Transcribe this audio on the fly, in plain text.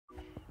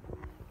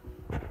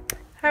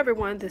Hi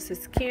everyone, this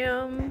is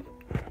Kim,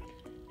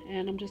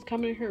 and I'm just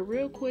coming in here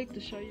real quick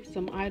to show you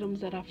some items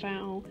that I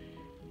found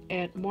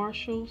at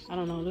Marshall's. I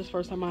don't know, this is the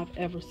first time I've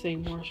ever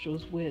seen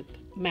Marshall's with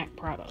MAC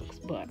products,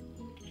 but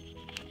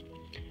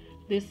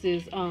this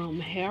is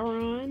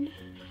heroine,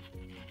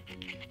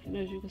 and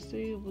as you can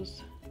see it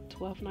was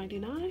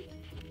 $12.99,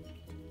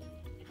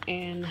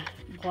 and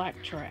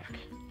blacktrack,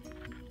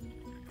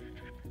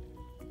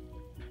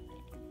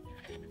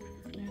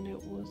 and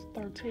it was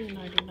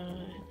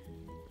 $13.99.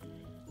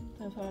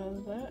 That's how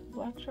that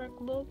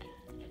blacktrack look,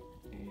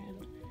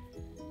 and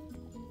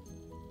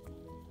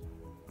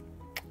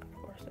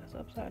of course that's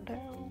upside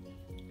down.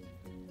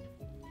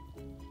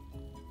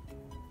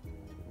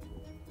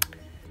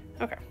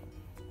 Okay,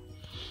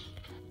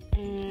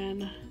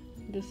 and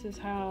this is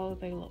how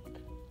they look.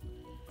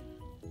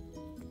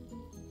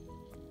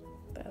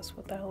 That's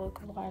what that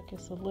looks like.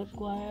 It's a lip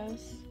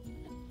glass.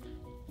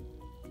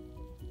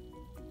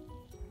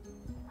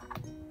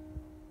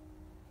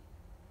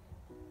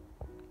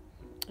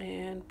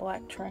 And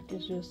blacktrack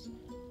is just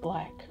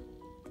black.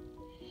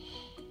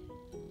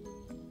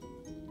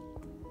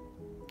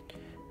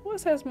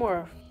 What has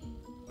more?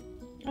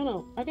 I don't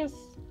know. I guess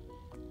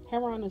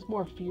heroine is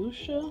more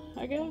fuchsia,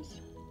 I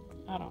guess.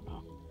 I don't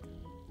know.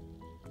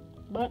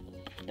 But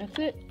that's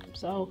it.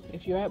 So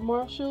if you're at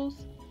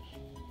Marshall's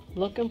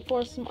looking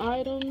for some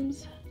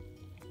items,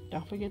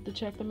 don't forget to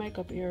check the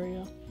makeup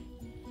area.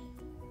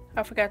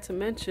 I forgot to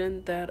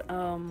mention that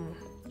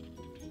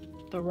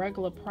the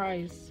regular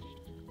price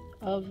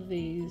of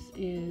these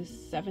is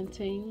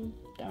 $17,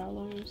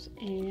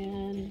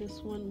 and this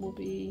one will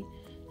be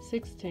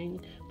 $16.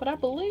 But I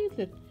believe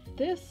that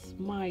this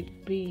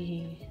might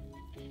be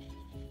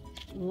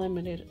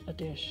limited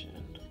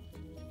edition.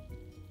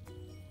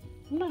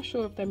 I'm not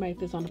sure if they made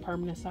this on the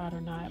permanent side or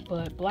not,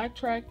 but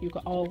blacktrack you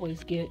can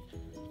always get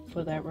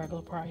for that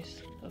regular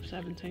price of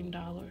 $17.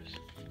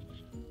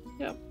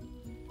 Yep.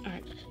 All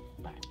right.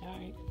 Bye. All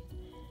right.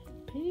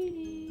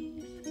 Peace.